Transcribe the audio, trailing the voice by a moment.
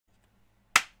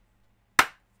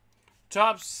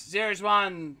Topps Series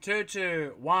 1,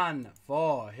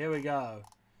 2214. Here we go.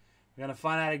 We're going to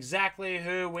find out exactly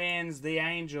who wins the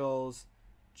Angels.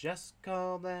 Just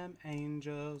call them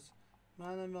Angels.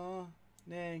 Mother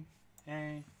morning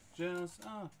Angels.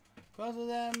 Oh, closer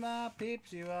than my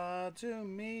peeps you are to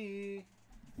me.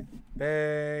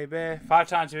 Baby. 5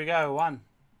 times. Here we go. 1.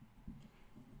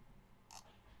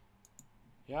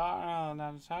 Y'all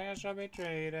know that's how you should be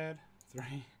treated.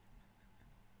 3.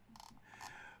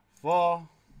 4.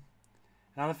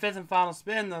 And on the 5th and final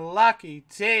spin, the lucky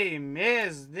team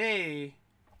is the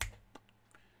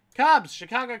Cubs.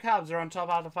 Chicago Cubs are on top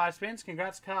after 5 spins.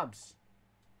 Congrats, Cubs.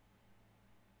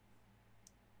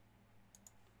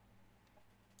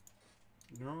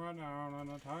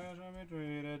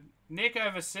 Nico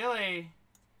Vasili.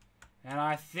 And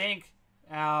I think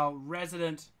our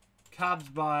resident Cubs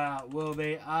buyer will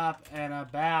be up and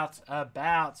about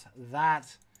that.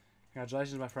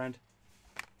 Congratulations, my friend.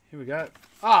 Here we go.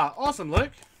 Ah, awesome,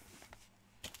 Luke.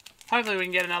 Hopefully we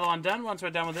can get another one done once we're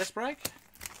done with this break.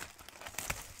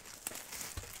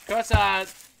 Of course, I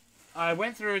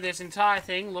went through this entire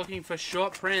thing looking for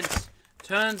short prints.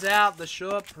 Turns out the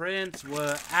short prints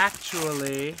were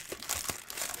actually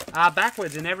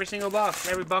backwards in every single box.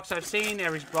 Every box I've seen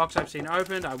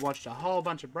opened. I watched a whole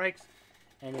bunch of breaks.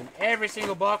 And in every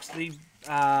single box, it's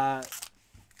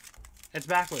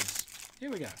backwards.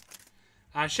 Here we go.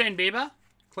 Shane Bieber,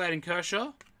 Clayton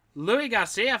Kershaw, Louis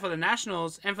Garcia for the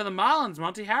Nationals, and for the Marlins,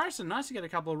 Monty Harrison. Nice to get a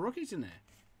couple of rookies in there.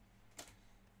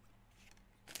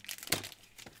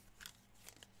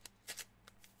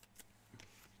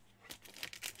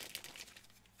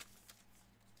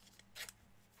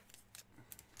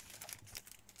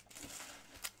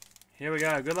 Here we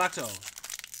go. Good luck to all.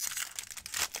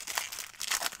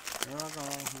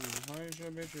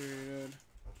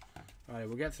 Alright,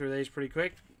 we'll get through these pretty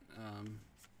quick.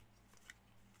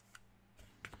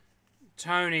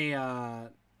 Tony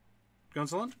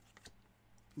Gonsolin,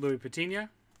 Louis Patino.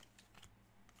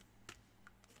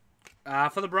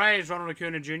 For the Braves, Ronald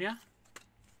Acuna Jr.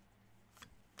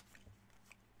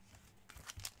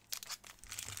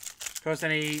 Of course,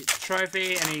 any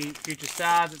trophy, any future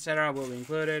stars, etc. will be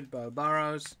included. Bo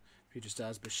Burrows, future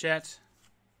stars Bichette,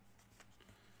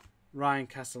 Ryan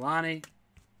Castellani.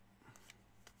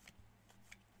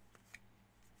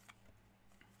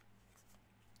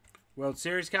 World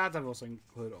Series cards. I've also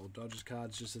included all Dodgers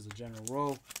cards just as a general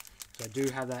rule. So I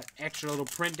do have that extra little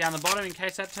print down the bottom in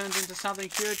case that turns into something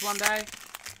huge one day.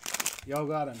 Y'all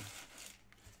got him.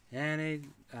 And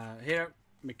here,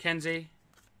 McKenzie.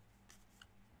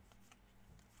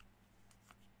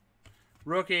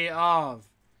 Rookie of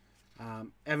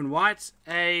Evan White.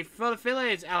 For the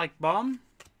Phillies, Alec Bohm.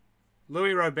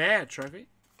 Louis Robert trophy.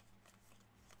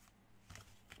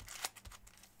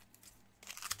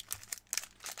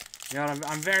 You know,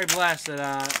 I'm very blessed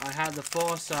that I had the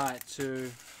foresight to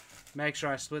make sure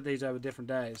I split these over different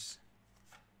days.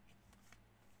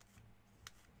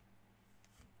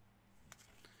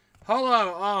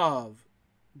 Holo of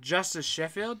Justice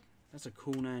Sheffield. That's a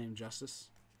cool name, Justice.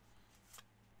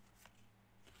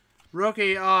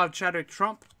 Rookie of Chadwick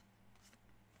Trump.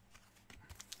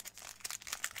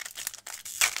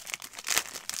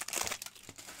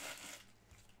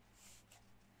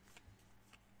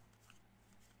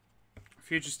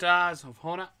 Future Stars of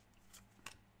Horner.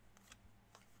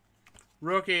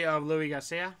 Rookie of Louis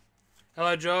Garcia.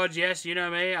 Hello, George. Yes, you know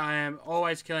me. I am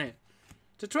always killing it.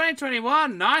 To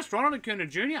 2021. Nice. Ronald Acuna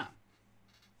Jr.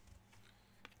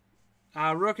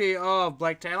 Rookie of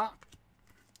Blake Taylor.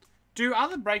 Do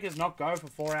other breakers not go for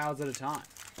 4 hours at a time?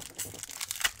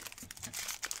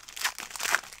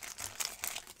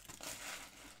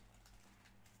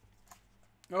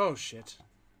 Oh, shit.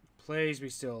 Please be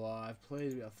still alive.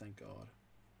 Please be. Oh, thank God.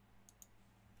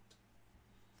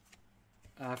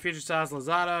 Future Stars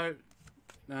Lozado,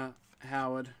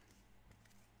 Howard.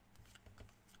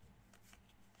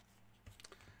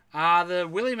 The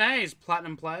Willie Mays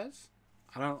Platinum players.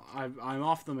 I'm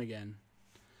off them again.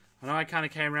 I know I kind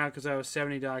of came around because I was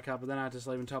 70 die cut, but then I had to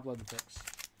sleeve and top load the picks.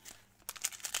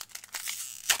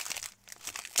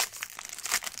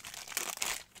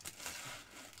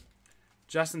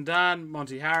 Justin Dunn,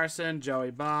 Monty Harrison, Joey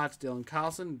Bart, Dylan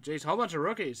Carlson. Jeez, whole bunch of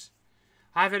rookies.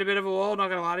 I've hit a bit of a wall, not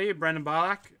going to lie to you. Brendan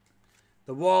Barlack.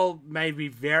 The wall may be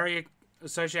very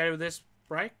associated with this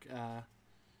break.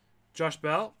 Josh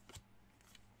Bell.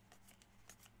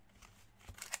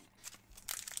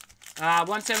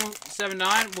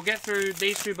 1779. We'll get through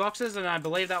these 2 boxes, and I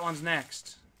believe that one's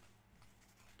next.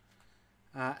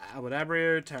 Albert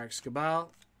Abreu, Tarek Skubal.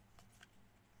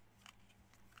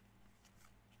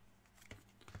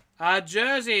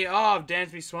 Jersey of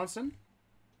Dansby Swanson.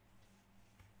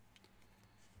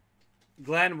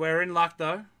 Glenn, we're in luck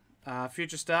though.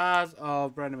 Future Stars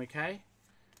of Brendan McKay.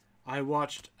 I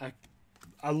watched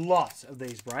a lot of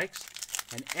these breaks,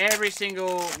 and every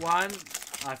single one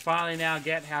I finally now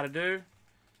get how to do.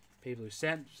 People who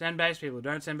send base, people who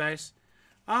don't send base.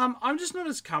 I'm just not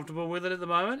as comfortable with it at the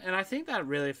moment, and I think that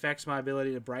really affects my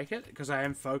ability to break it because I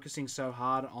am focusing so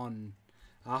hard on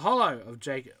Holo of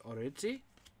Jake Orizzi,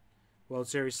 World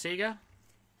Series Sega,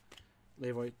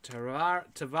 Leroy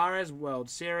Tavares, World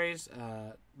Series,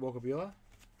 Walker Buehler.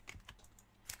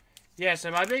 Yeah, so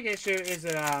my big issue is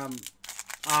that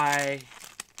I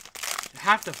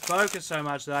have to focus so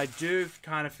much that I do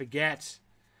kind of forget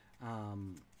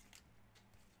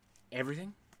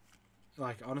everything.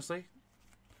 Like, honestly.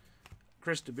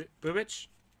 Chris Bubic.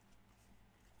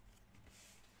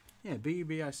 Yeah,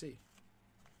 B-U-B-I-C.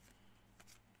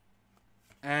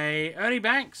 Ernie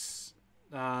Banks,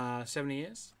 70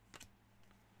 years.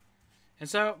 And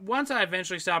so once I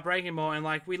eventually start breaking more, and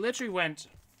like we literally went,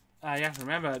 you have to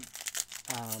remember,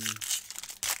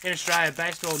 in Australia,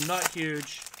 baseball not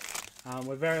huge.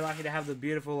 We're very lucky to have the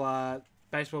beautiful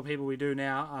baseball people we do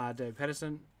now. Dave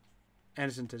Pedersen,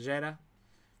 Anderson Tejeda,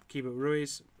 Keibert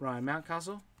Ruiz, Ryan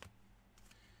Mountcastle.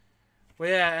 Well,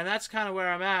 yeah, and that's kind of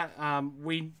where I'm at.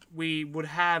 We would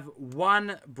have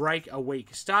one break a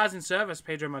week. Stars in service,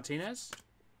 Pedro Martinez.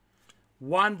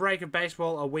 One break of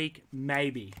baseball a week,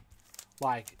 maybe.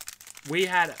 Like, we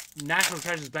had National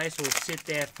Treasures Baseball sit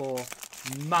there for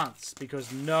months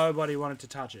because nobody wanted to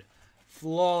touch it.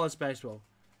 Flawless baseball.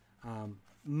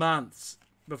 Months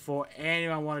before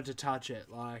anyone wanted to touch it.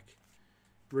 Like,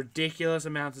 ridiculous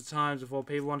amounts of times before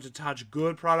people wanted to touch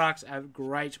good products at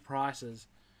great prices.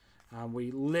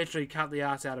 We literally cut the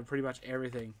arse out of pretty much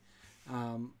everything.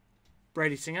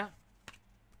 Brady Singer.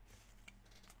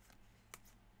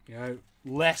 You know,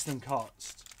 less than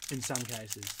cost in some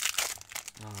cases.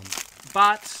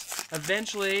 But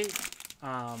eventually,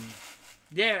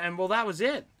 yeah, and well, that was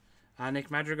it. Nick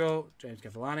Madrigal, James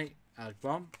Gaffalani, Alec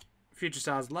Bohm, Future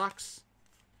Stars Lux.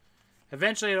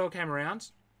 Eventually, it all came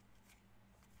around.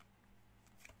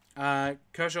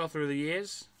 Kershaw through the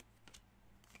years.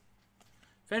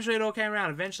 Eventually, it all came around.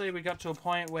 Eventually, we got to a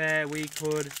point where we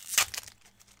could,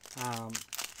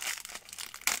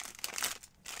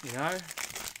 you know,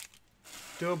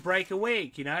 do a break a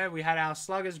week. You know, we had our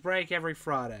Sluggers break every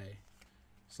Friday.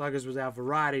 Sluggers was our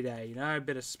variety day. You know, a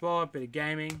bit of sport, bit of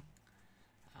gaming.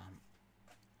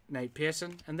 Nate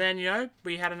Pearson. And then, you know,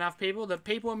 we had enough people that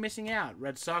people were missing out.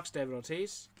 Red Sox, David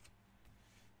Ortiz.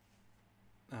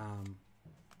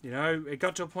 You know, it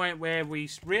got to a point where we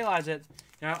realized that,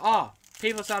 you know, oh,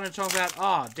 people are starting to talk about,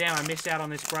 oh, damn, I missed out on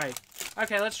this break.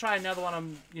 Okay, let's try another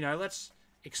one. You know, let's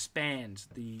expand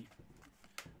the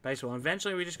baseball. And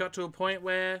eventually, we just got to a point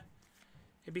where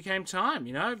it became time.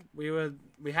 You know,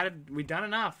 we'd done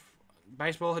enough.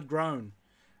 Baseball had grown.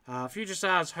 Future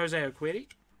Stars Jose Urquidy,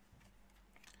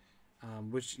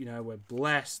 which, you know, we're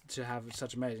blessed to have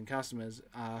such amazing customers.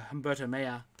 Humberto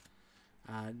Mejia,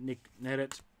 Nick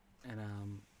Nedet, and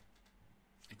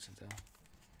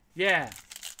yeah.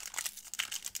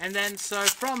 And then, so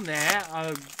from there,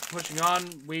 pushing on,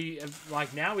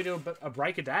 now we do a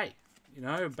break a day. You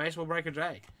know, a baseball break a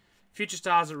day. Future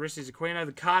Stars at Aristides Aquino.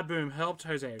 The card boom helped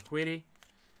Jose Urquidy.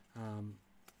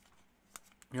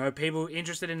 You know, people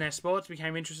interested in their sports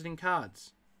became interested in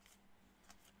cards.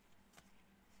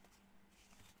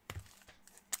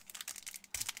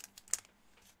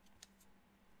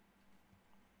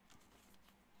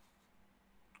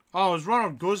 Oh, it was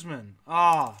Ronald Guzman.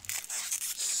 Oh,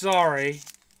 sorry.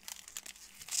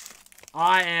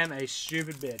 I am a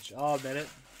stupid bitch. I'll admit it.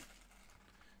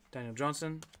 Daniel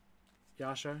Johnson.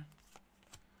 Yasho.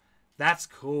 That's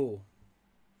cool.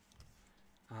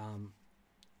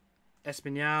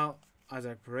 Espinal.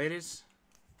 Isaac Paredes.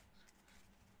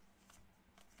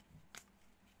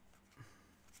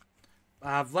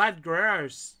 Vlad Guerrero,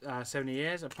 70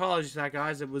 years. Apologies for that,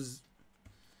 guys. It was...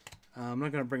 I'm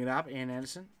not going to bring it up. Ian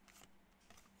Anderson.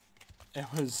 It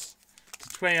was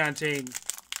 2019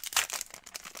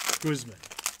 Guzman,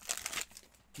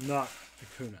 not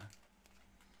Acuna.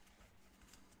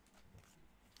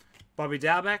 Bobby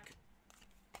Dalbec.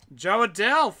 Joe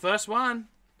Adele, first one.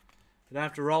 You don't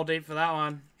have to roll deep for that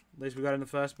one. At least we got in the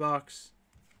first box.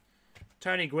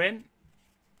 Tony Gwynn.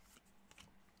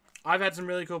 I've had some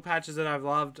really cool patches that I've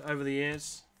loved over the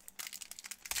years.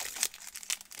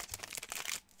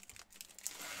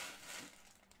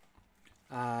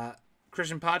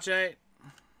 Christian Pache.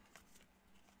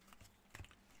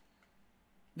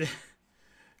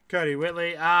 Cody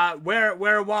Whitley.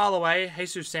 We're a while away.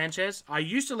 Jesus Sanchez. I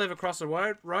used to live across the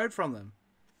road from them.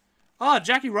 Oh,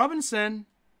 Jackie Robinson.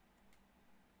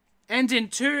 And in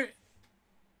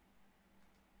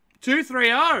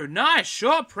 230. Nice.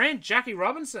 Short print. Jackie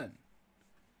Robinson.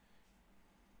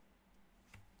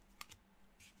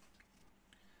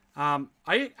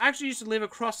 I actually used to live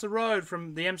across the road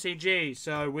from the MCG,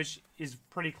 so which is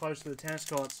pretty close to the tennis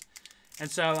courts. And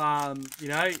so, you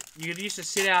know, you could used to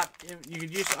sit out, you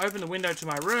could used to open the window to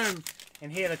my room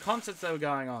and hear the concerts that were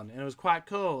going on. And it was quite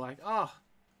cool. Like, oh.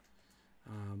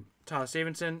 Tyler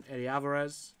Stevenson, Eddie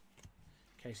Alvarez,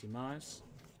 Casey Mize,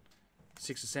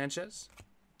 Sixer Sanchez.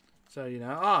 So, you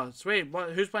know, oh, sweet.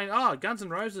 Who's playing? Oh, Guns N'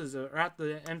 Roses are at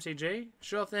the MCG.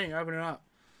 Sure thing. Open it up.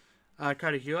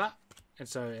 Cody Hewitt. And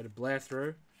so it'd blare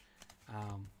through.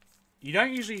 You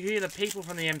don't usually hear the people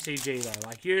from the MCG, though.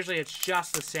 Like, usually it's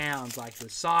just the sounds, like the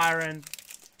siren,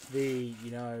 the,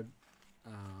 you know,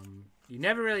 you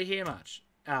never really hear much.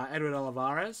 Edward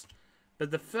Olivares. But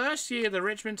the first year the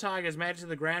Richmond Tigers made it to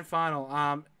the grand final,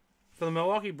 for the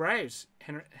Milwaukee Braves,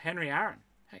 Henry Aaron.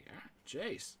 Hey,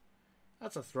 jeez.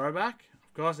 That's a throwback.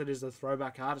 Of course it is the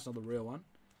throwback card. It's not the real one.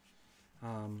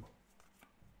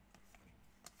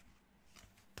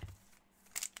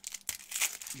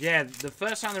 Yeah, the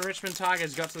first time the Richmond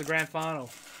Tigers got to the grand final,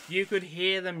 you could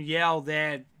hear them yell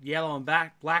their yellow and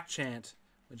black chant,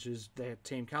 which is their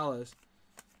team colours.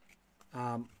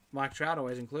 Mike Trout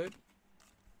always include.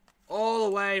 All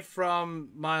the way from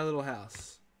my little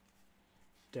house.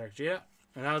 Derek Jeter.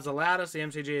 And that was the loudest the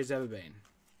MCG has ever been.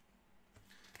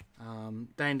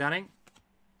 Dane Dunning.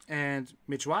 And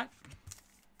Mitch White.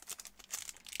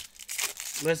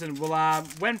 Listen, well,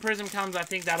 when Prism comes, I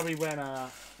think that'll be when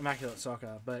Immaculate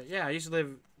Soccer. But yeah, I used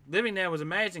to living there was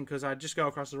amazing because I'd just go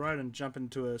across the road and jump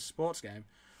into a sports game.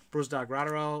 Bruce Dark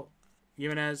Gratterall,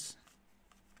 Jimenez.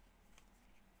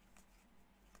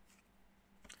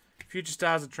 Future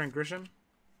stars of Trent Grisham.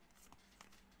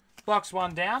 Box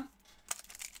one down.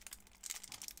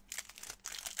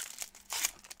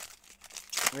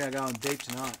 We are going deep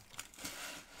tonight.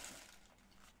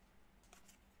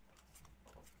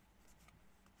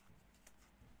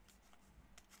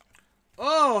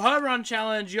 Oh, home run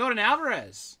challenge, Jordan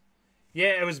Alvarez.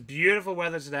 Yeah, it was beautiful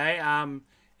weather today.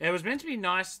 It was meant to be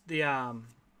nice. Oh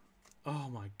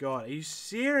my god, are you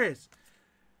serious?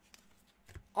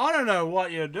 I don't know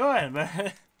what you're doing,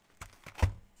 but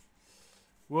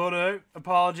will do.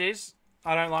 Apologies.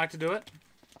 I don't like to do it.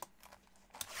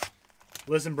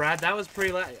 Listen, Brad, that was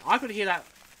pretty loud. I could hear that.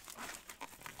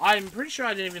 I'm pretty sure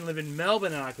I didn't even live in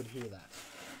Melbourne and I could hear that.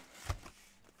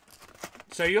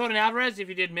 So Jordan Alvarez, if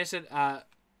you did miss it,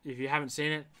 if you haven't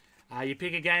seen it, you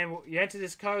pick a game. You enter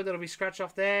this code that'll be scratched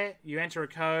off there. You enter a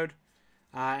code,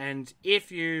 and if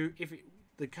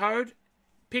the code,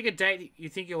 pick a date you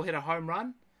think you'll hit a home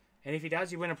run, and if he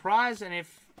does, you win a prize. And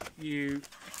if you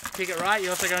pick it right, you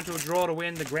also go into a draw to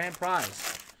win the grand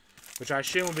prize, which I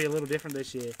assume will be a little different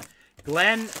this year.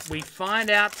 Glenn, we find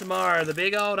out tomorrow. The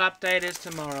big old update is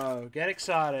tomorrow. Get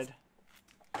excited.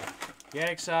 Get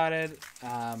excited.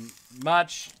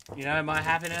 Much, you know, my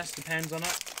happiness depends on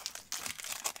it.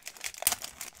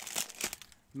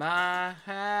 My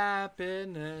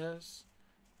happiness.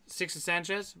 Sixer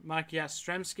Sanchez, Mike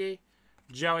Yastrzemski,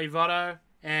 Joey Votto,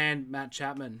 and Matt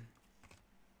Chapman.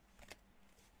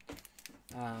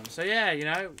 So yeah, you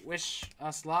know, wish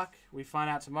us luck. We find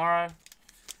out tomorrow.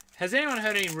 Has anyone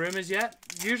heard any rumors yet?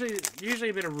 Usually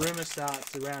a bit of rumor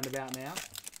starts around about now.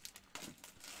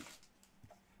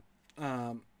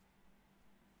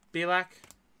 Belak.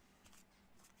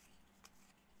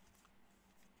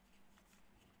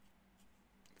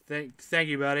 Thank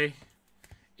you, buddy.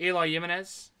 Eloy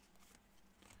Jimenez.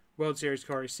 World Series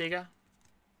Corey Seager.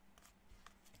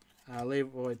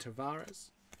 Leroy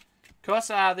Tavares. Of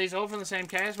course, these are all from the same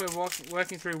case. We're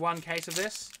working through one case of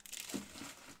this.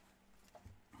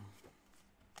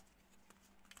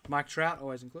 Mike Trout,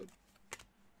 always include.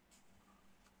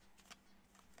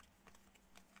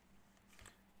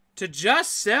 To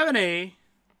just 70,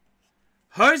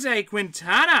 Jose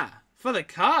Quintana for the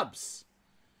Cubs.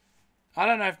 I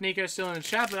don't know if Nico's still in the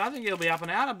chat, but I think he'll be up and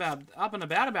about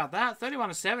about that. 31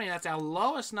 to 70, that's our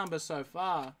lowest number so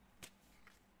far.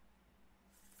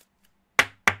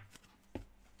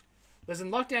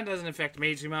 Listen, lockdown doesn't affect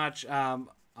me too much. I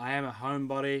am a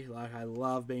homebody. Like, I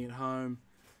love being at home.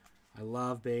 I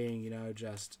love being, you know,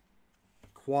 just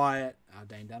quiet.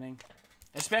 Dane Dunning.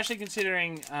 Especially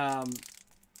considering,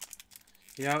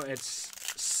 you know, it's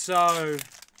so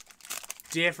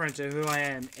different to who I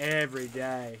am every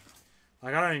day.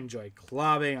 Like, I don't enjoy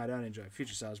clubbing. I don't enjoy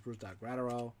Future Stars, Bruce Dark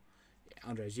Gratterall,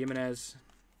 Andres Jimenez.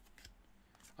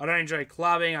 I don't enjoy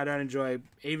clubbing. I don't enjoy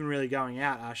even really going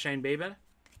out. Shane Bieber,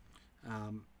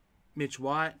 Mitch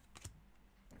White,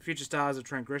 Future Stars of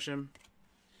Trent Grisham,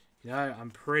 You know, I'm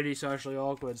pretty socially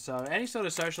awkward, so any sort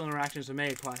of social interactions for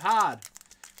me are quite hard,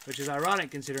 which is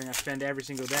ironic considering I spend every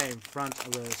single day in front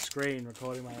of the screen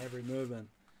recording my every movement.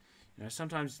 You know,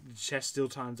 sometimes the chest still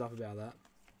times up about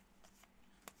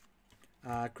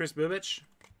that. Chris Bubich.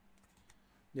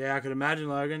 Yeah, I could imagine,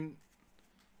 Logan.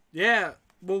 Yeah,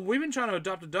 well, we've been trying to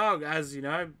adopt a dog, as, you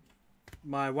know,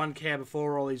 my one care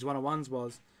before all these one-on-ones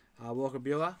was Walker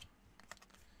Bueller.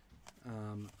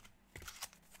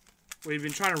 We've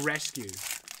been trying to rescue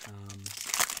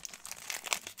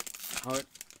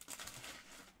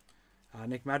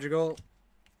Nick Madrigal,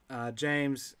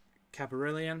 James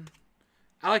Caparillion,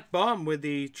 Alec Baum with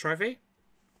the trophy. It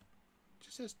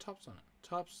just says Tops on it.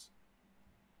 Tops.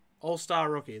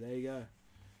 All-Star Rookie. There you go.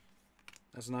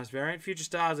 That's a nice variant. Future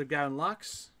Stars of Gavin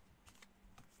Lux.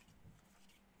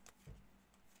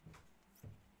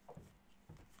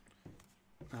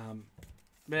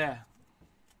 Yeah.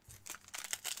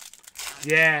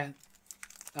 Yeah.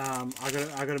 I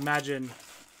gotta imagine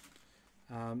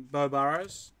Bo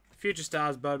Burrows. Future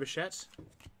Stars Bo Bichette.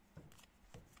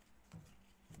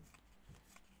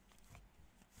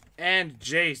 And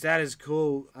geez, that is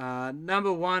cool.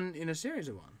 Number 1 in a series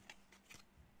of 1.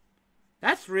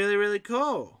 That's really, really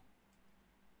cool.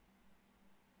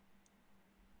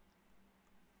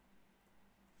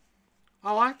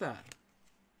 I like that.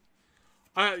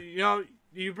 You know,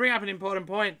 you bring up an important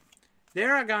point.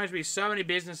 There are going to be so many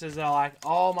businesses that are like,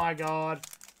 oh my god,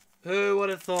 who would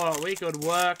have thought we could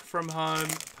work from home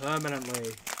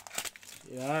permanently?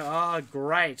 You know, oh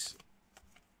great.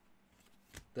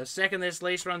 The second this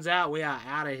lease runs out, we are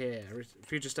out of here.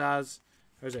 Future Stars,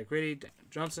 Jose Gritty,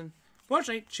 Johnson.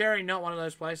 Fortunately, Cherry, not one of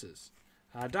those places.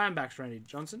 Diamondbacks, Randy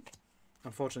Johnson.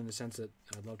 Unfortunately, in the sense that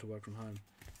I'd love to work from home.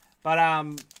 But,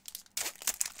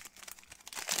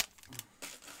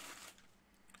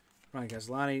 Ryan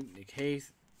Gaslani, Nick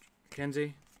Heath,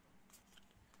 Mackenzie.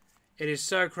 It is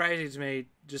so crazy to me,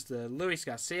 just the Luis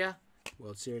Garcia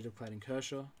World Series of Clayton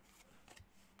Kershaw.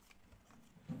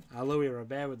 Louis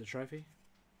Robert with the trophy.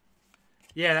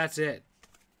 Yeah, that's it.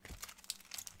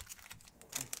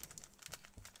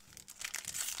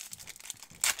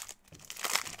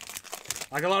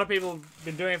 Like a lot of people have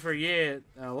been doing it for a year.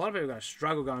 A lot of people are going to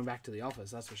struggle going back to the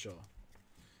office, that's for sure.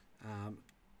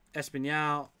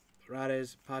 Espinal,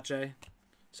 Rades, Pache.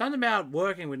 Something about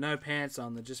working with no pants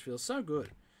on that just feels so good.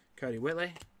 Cody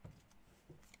Whitley.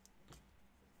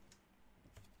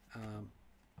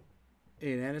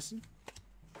 Ian Anderson.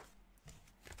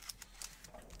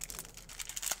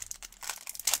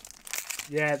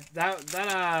 Yeah,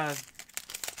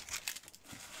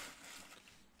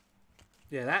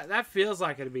 that feels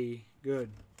like it'd be good.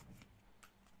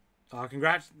 Oh,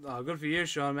 congrats. Oh, good for you,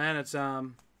 Sean, man. It's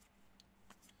Carbs,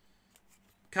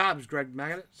 Greg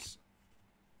Maggots.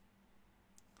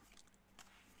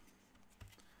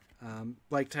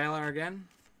 Blake Taylor again.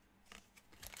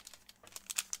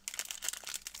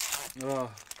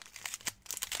 Oh.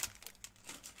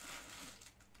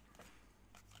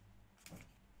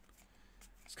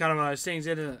 It's kind of one of those things,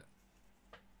 isn't it?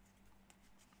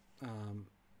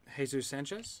 Jesus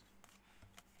Sanchez.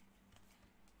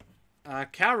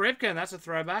 Cal Ripken, that's a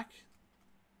throwback.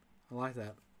 I like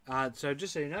that. So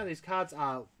just so you know, these cards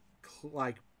are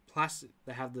like plastic.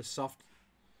 They have the soft...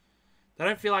 They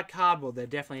don't feel like cardboard. They're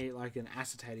definitely like an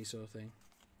acetate sort of thing.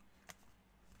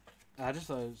 Just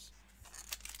those.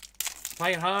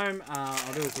 Playing at home,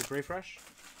 I'll do a quick refresh.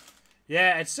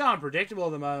 Yeah, it's so unpredictable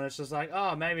at the moment. It's just like,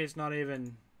 oh, maybe it's not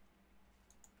even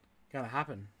going to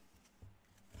happen.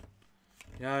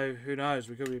 You know, who knows?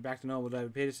 We could be back to normal.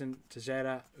 David Peterson,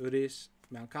 Tejeda, Udis,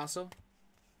 Mountcastle.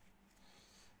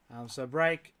 So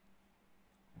break.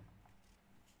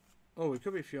 Oh, we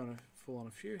could be full on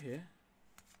a few here.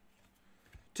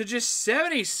 To just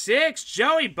 76.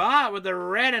 Joey Bart with the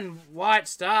red and white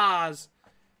stars.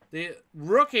 The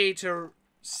rookie to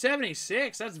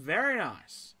 76. That's very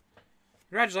nice.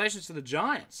 Congratulations to the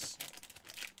Giants.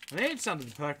 I need something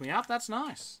to perk me up. That's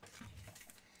nice.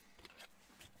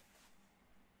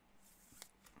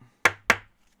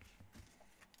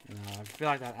 I feel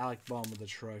like that Alec Baum with the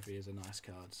trophy is a nice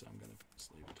card, so I'm going to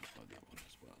just leave it to plug that one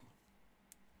as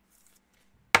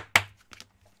well.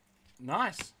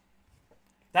 Nice.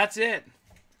 That's it.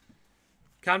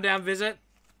 Come down, visit.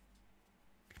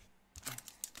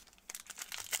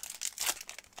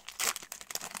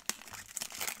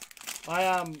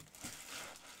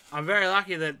 I'm very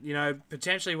lucky that, you know,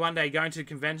 potentially one day going to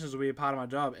conventions will be a part of my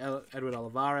job. Edward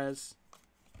Olivares.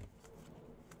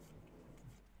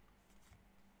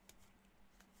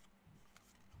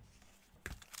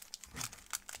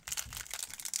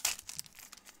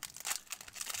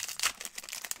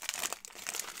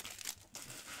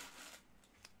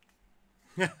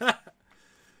 The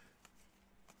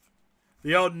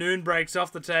old noon breaks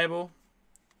off the table.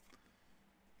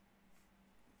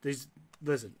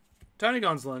 Listen, Tony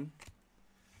Gonsolin,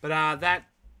 but that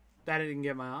didn't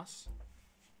get my ass.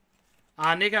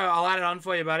 Nico, I'll add it on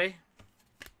for you, buddy.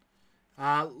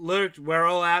 Luke, we're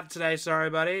all out today. Sorry,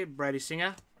 buddy. Brady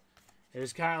Singer. It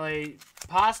is currently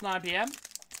past 9 p.m.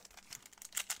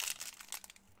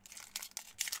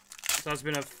 So it's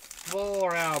been a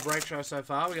 4-hour break show so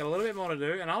far. We got a little bit more to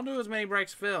do, and I'll do as many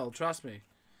breaks Phil. Trust me.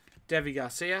 Devi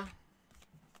Garcia.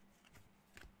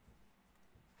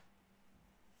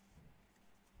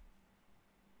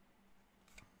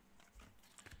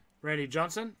 Randy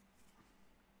Johnson.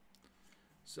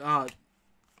 So,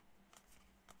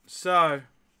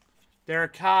 they're a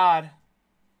card.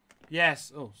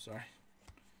 Yes. Oh, sorry.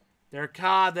 They're a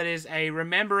card that is a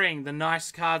remembering the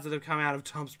nice cards that have come out of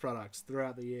Tom's products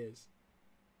throughout the years.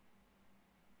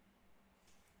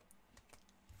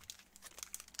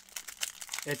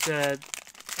 It's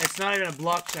not even a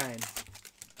blockchain.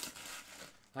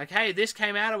 Like, hey, this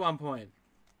came out at one point.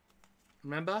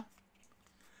 Remember?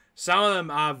 Some of them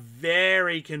are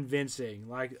very convincing.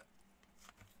 Like,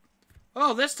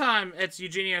 oh, this time it's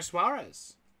Eugenio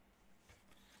Suarez.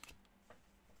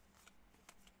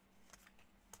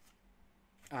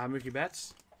 Mookie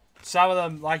Betts. Some of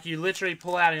them, like, you literally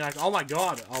pull out and you're like, oh my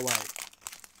god. Oh, wait.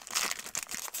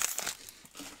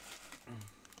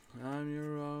 I'm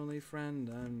your only friend.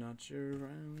 I'm not your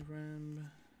only friend.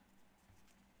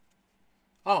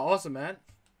 Oh, awesome, man.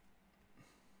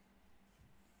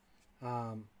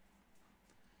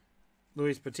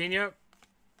 Luis Patino.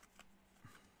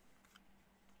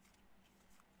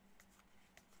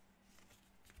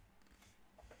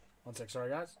 One sec, sorry,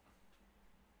 guys.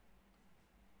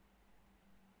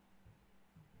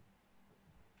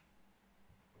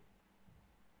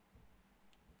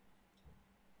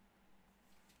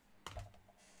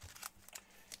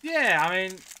 Yeah, I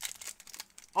mean,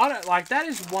 I don't like that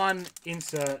is one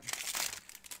insert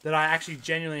that I actually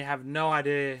genuinely have no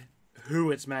idea who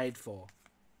it's made for.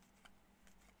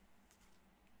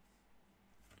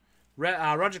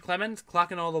 Roger Clemens,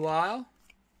 clucking all the while.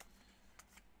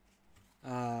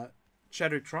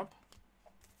 Chadwick Trump.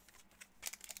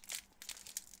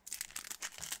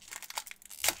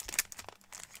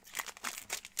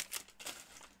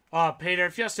 Oh, Peter,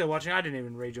 if you're still watching, I didn't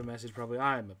even read your message probably.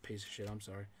 I am a piece of shit, I'm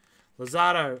sorry.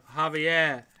 Lozado,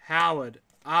 Javier, Howard,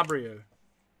 Abreu.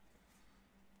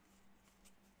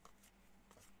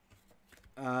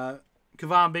 Kavan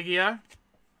Biggio.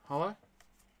 Hello.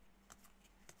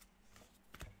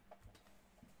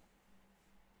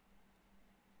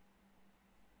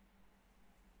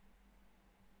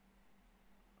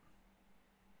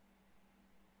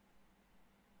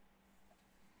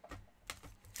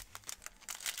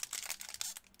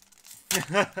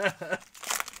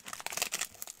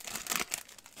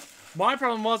 My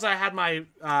problem was I had my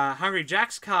Hungry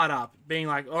Jacks card up, being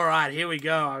like, alright, here we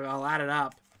go, I'll add it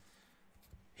up.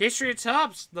 History of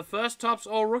Topps, the first Topps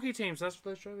all rookie teams. That's what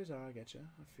those trophies are, I get you.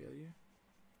 I feel you.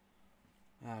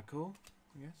 Cool,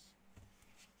 I guess.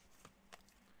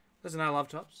 Listen, I love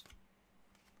Topps.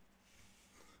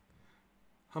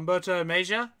 Humberto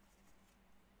Mejia.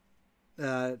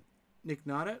 Nick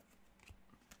Nardo.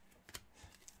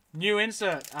 New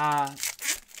insert.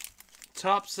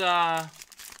 Topps.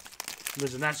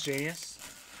 Listen, that's genius.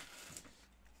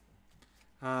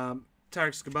 Tarek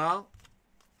Skubal.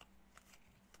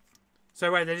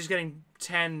 So wait, they're just getting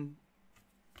 10.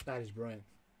 That is brilliant.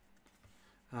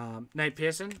 Nate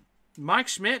Pearson. Mike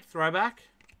Schmidt, throwback.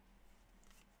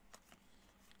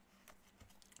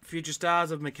 Future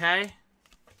stars of McKay.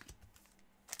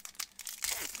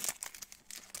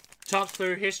 Topps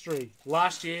through history.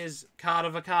 Last year's card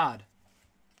of a card.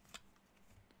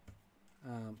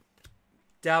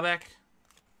 Dalbeck.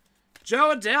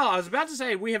 Joe Adele. I was about to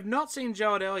say, we have not seen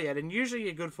Joe Adele yet, and usually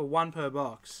you're good for one per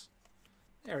box.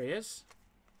 There he is.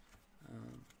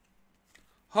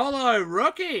 Holo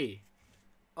rookie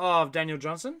of Daniel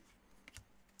Johnson.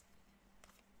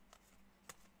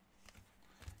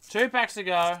 2 packs to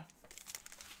go.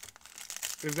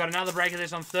 We've got another break of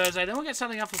this on Thursday. Then we'll get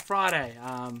something up for Friday.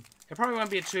 It probably won't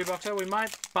be a 2-boxer. We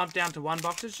might bump down to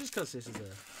 1-boxers just because this is a...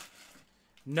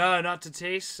 No, not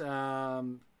Tatis.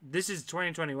 This is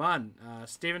 2021.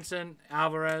 Stevenson,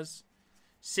 Alvarez,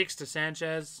 6 to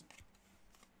Sanchez.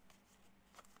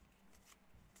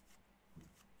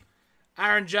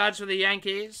 Aaron Judge for the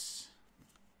Yankees.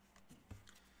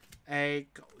 A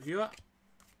Hewitt.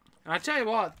 And I tell you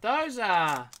what, those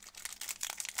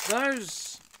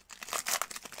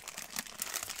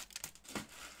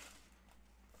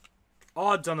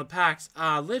odds on the packs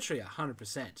are literally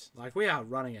 100%. Like, we are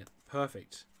running it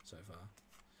perfect so far.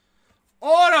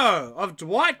 Auto of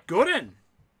Dwight Gooden.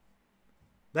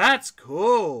 That's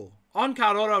cool.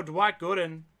 On-card auto of Dwight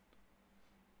Gooden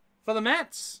for the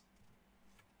Mets.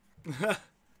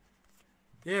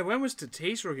 Yeah, when was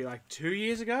Tatis rookie? Like 2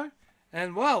 years ago?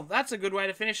 And, well, that's a good way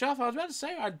to finish off. I was about to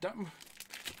say,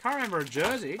 can't remember a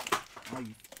jersey. Oh,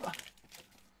 you fuck.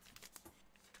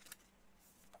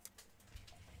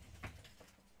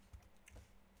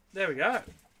 There we go.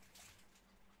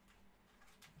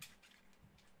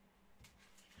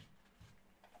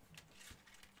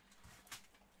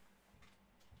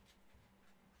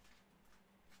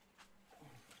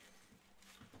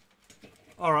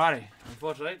 Alrighty,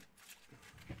 unfortunately.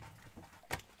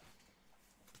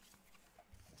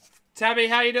 Tabby,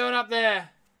 how you doing up there?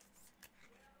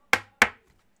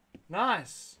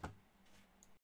 Nice.